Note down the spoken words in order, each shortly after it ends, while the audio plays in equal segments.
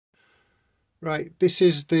Right, this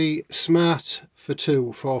is the Smart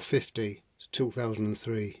Fortwo 450, it's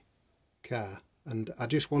 2003 car, and I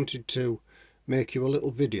just wanted to make you a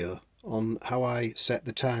little video on how I set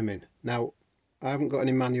the timing. Now, I haven't got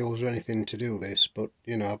any manuals or anything to do this, but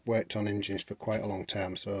you know, I've worked on engines for quite a long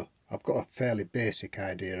time, so I've got a fairly basic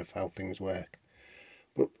idea of how things work.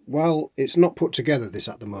 But while it's not put together this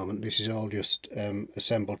at the moment, this is all just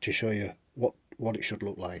assembled to show you what it should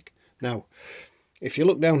look like. Now, if you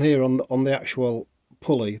look down here on the actual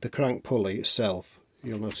pulley, the crank pulley itself,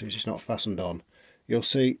 you'll notice it's not fastened on. You'll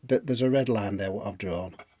see that there's a red line there what I've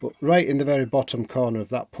drawn, but right in the very bottom corner of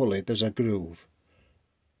that pulley there's a groove.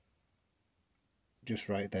 Just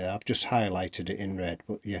right there. I've just highlighted it in red,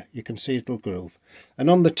 but yeah, you can see a little groove. And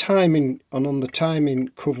on the timing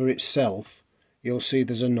cover itself, you'll see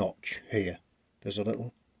there's a notch here. There's a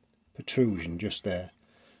little protrusion just there.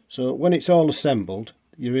 So when it's all assembled,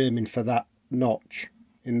 you're aiming for that notch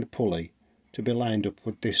in the pulley to be lined up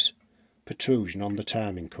with this protrusion on the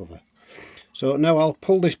timing cover. So now I'll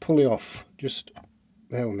pull this pulley off. Just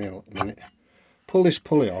bear with me a minute. Pull this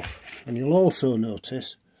pulley off, and you'll also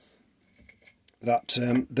notice that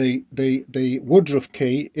the woodruff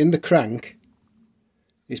key in the crank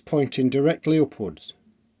is pointing directly upwards.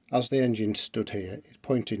 As the engine stood here, it's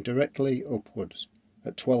pointing directly upwards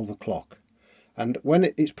at 12 o'clock. And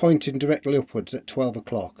when it's pointing directly upwards at 12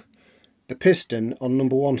 o'clock, the piston on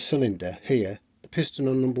number one cylinder here, the piston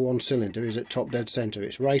on number one cylinder is at top dead center.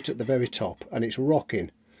 It's right at the very top, and it's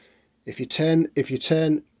rocking. If you turn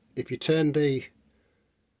the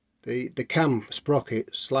cam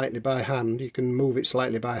sprocket slightly by hand, you can move it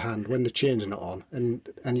slightly by hand when the chain's not on,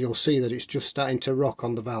 and you'll see that it's just starting to rock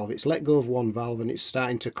on the valve. It's let go of one valve and it's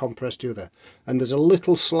starting to compress the other, and there's a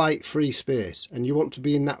little slight free space, and you want to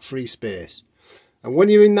be in that free space. And when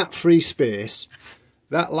you're in that free space,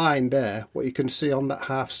 that line there, what you can see on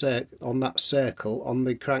that circle on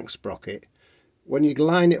the crank sprocket, when you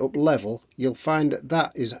line it up level, you'll find that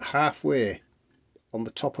that is halfway on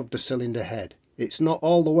the top of the cylinder head. It's not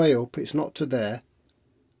all the way up, it's not to there,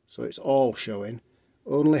 so it's all showing.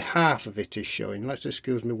 Only half of it is showing. Let's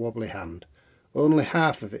excuse me wobbly hand. Only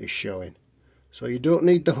half of it is showing. So you don't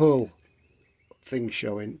need the whole thing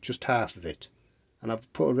showing, just half of it. And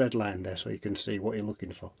I've put a red line there so you can see what you're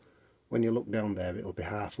looking for. When you look down there, it'll be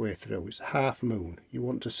halfway through. It's a half moon. You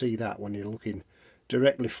want to see that when you're looking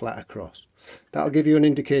directly flat across. That'll give you an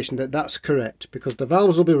indication that that's correct, because the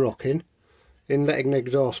valves will be rocking, inlet and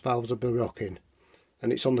exhaust valves will be rocking,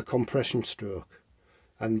 and it's on the compression stroke.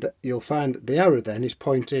 And you'll find that the arrow then is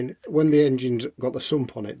pointing, when the engine's got the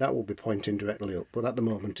sump on it, that will be pointing directly up, but at the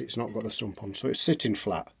moment it's not got the sump on, so it's sitting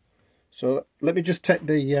flat. So let me just take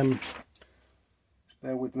the just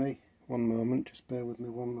bear with me one moment, just bear with me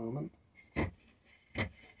one moment.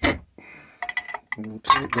 And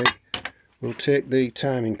we'll take the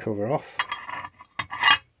timing cover off.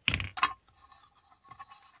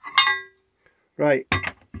 Right,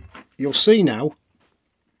 you'll see now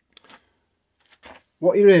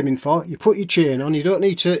what you're aiming for. You put your chain on. You don't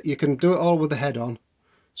need to. You can do it all with the head on.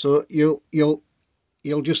 So you'll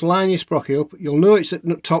just line your sprocket up. You'll know it's at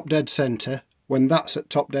top dead center when that's at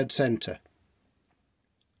top dead center.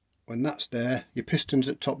 When that's there, your piston's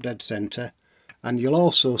at top dead center, and you'll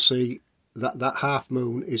also see that that half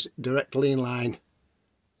moon is directly in line,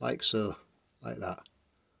 like so, like that,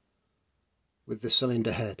 with the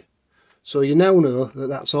cylinder head. So you now know that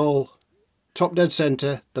that's all top dead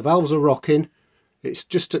center. The valves are rocking. It's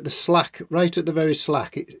just at the slack, right at the very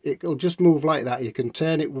slack. It'll just move like that. You can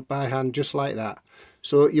turn it by hand just like that.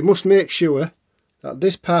 So you must make sure that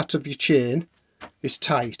this part of your chain is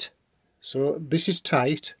tight. So this is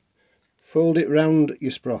tight. Fold it round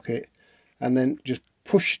your sprocket and then just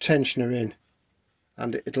push your tensioner in,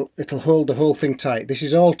 and it'll hold the whole thing tight. This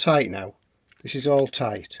is all tight now. This is all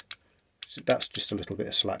tight. So that's just a little bit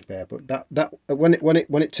of slack there, but that when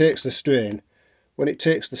it takes the strain,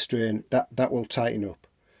 that will tighten up.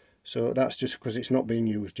 So that's just because it's not being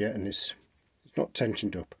used yet and it's not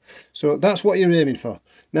tensioned up. So that's what you're aiming for.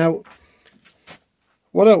 Now,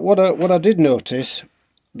 what I did notice,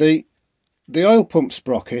 the oil pump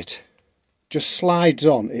sprocket just slides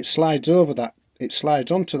on. It slides over that. It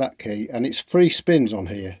slides onto that key, and it's free spins on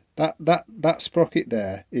here. That sprocket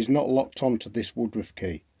there is not locked onto this woodruff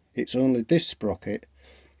key. It's only this sprocket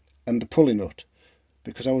and the pulley nut,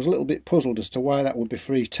 because I was a little bit puzzled as to why that would be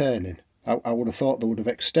free turning. I would have thought they would have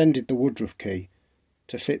extended the woodruff key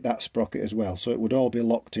to fit that sprocket as well, so it would all be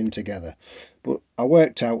locked in together. But I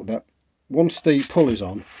worked out that once the pulley's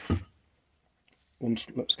on,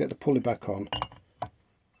 let's get the pulley back on.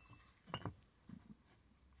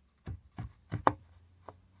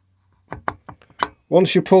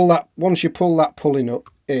 Once you pull that pulley nut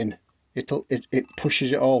in, it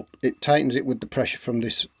pushes it all, it tightens it with the pressure from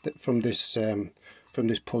this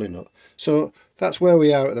pulley nut. So that's where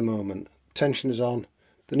we are at the moment. Tension is on,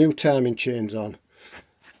 the new timing chain's on.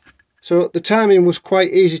 So the timing was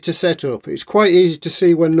quite easy to set up. It's quite easy to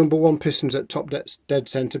see when number 1 piston's at top dead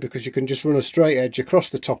centre, because you can just run a straight edge across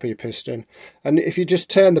the top of your piston, and if you just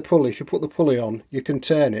turn the pulley, if you put the pulley on, you can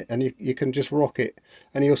turn it and you can just rock it,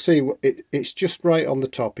 and you'll see it's just right on the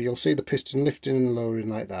top. You'll see the piston lifting and lowering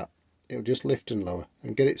like that. It'll just lift and lower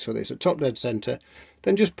and get it so that it's at top dead centre.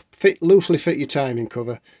 Then just loosely fit your timing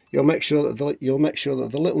cover. You'll make sure that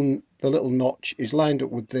the little notch is lined up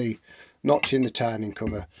with the notch in the timing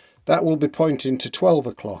cover. That will be pointing to 12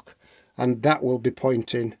 o'clock, and that will be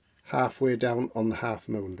pointing halfway down on the half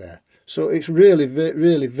moon there. So it's really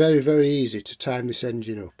very easy to time this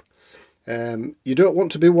engine up. You don't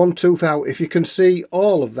want to be one tooth out. If you can see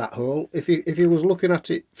all of that hole, if you was looking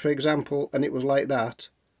at it, for example, and it was like that,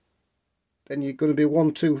 then you're going to be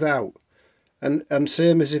one tooth out. And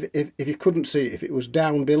same as if you couldn't see it, if it was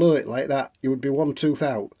down below it like that, you would be one tooth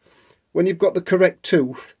out. When you've got the correct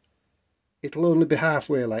tooth, it'll only be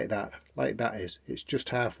halfway like that is. It's just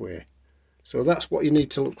halfway. So that's what you need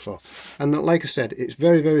to look for. And like I said, it's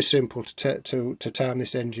very simple to time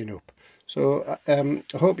this engine up. So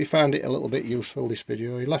I hope you found it a little bit useful, this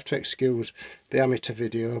video. You'll have to excuse the amateur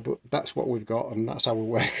video, but that's what we've got and that's how we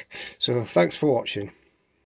work. So thanks for watching.